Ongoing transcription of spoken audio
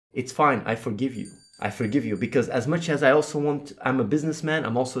It's fine, I forgive you. I forgive you because as much as I'm a businessman,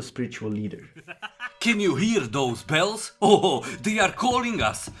 I'm also a spiritual leader. Can you hear those bells? Oh, they are calling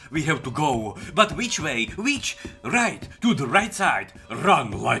us. We have to go. But which way? Which? Right, to the right side.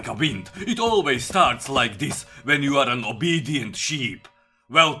 Run like a wind. It always starts like this when you are an obedient sheep.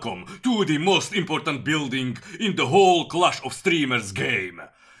 Welcome to the most important building in the whole Clash of Streamers game.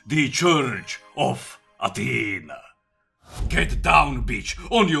 The Church of Athene. Get down, bitch,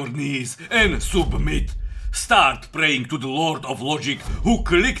 on your knees and submit. Start praying to the Lord of Logic who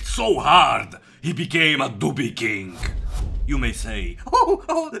clicked so hard he became a Dubi king. You may say,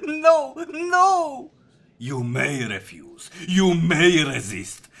 oh, no, no. You may refuse, you may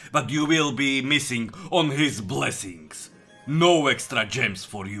resist, but you will be missing on his blessings. No extra gems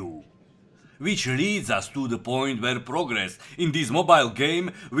for you. Which leads us to the point where progress in this mobile game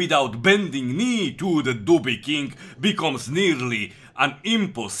without bending knee to the Dubi king becomes nearly an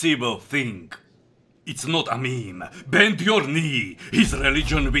impossible thing. It's not a meme. Bend your knee. His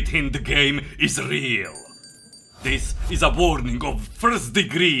religion within the game is real. This is a warning of first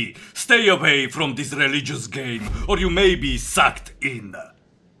degree. Stay away from this religious game or you may be sucked in.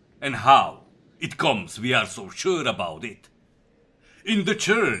 And how it comes, we are so sure about it. In the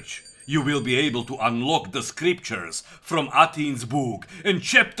church, you will be able to unlock the scriptures from Athene's book, and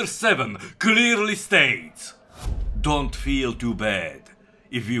chapter 7 clearly states, don't feel too bad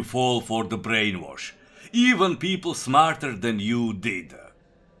if you fall for the brainwash. Even people smarter than you did.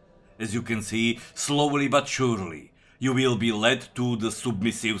 As you can see, slowly but surely, you will be led to the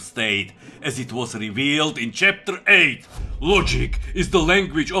submissive state, as it was revealed in chapter 8. Logic is the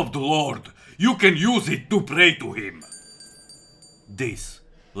language of the Lord. You can use it to pray to him. This,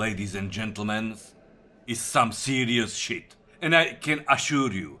 ladies and gentlemen, is some serious shit. And I can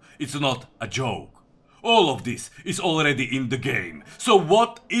assure you, it's not a joke. All of this is already in the game. So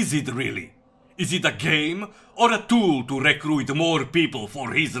what is it really? Is it a game or a tool to recruit more people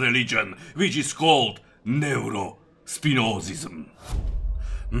for his religion, which is called Neurospinozism?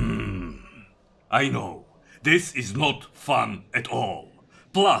 I know, this is not fun at all.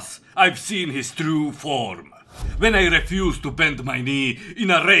 Plus, I've seen his true form. When I refused to bend my knee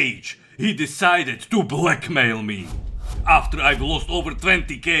in a rage, he decided to blackmail me. After I've lost over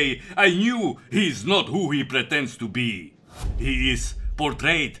 20k, I knew he's not who he pretends to be. He is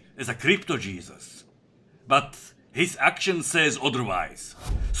portrayed as a crypto Jesus. But his action says otherwise.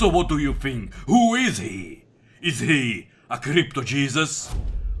 So what do you think? Who is he? Is he a crypto Jesus?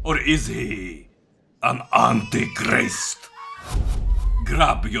 Or is he an antichrist?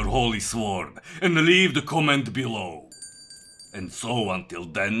 Grab your holy sword and leave the comment below. And so until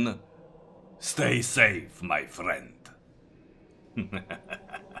then, stay safe, my friend.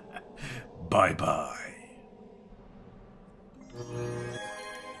 Bye bye.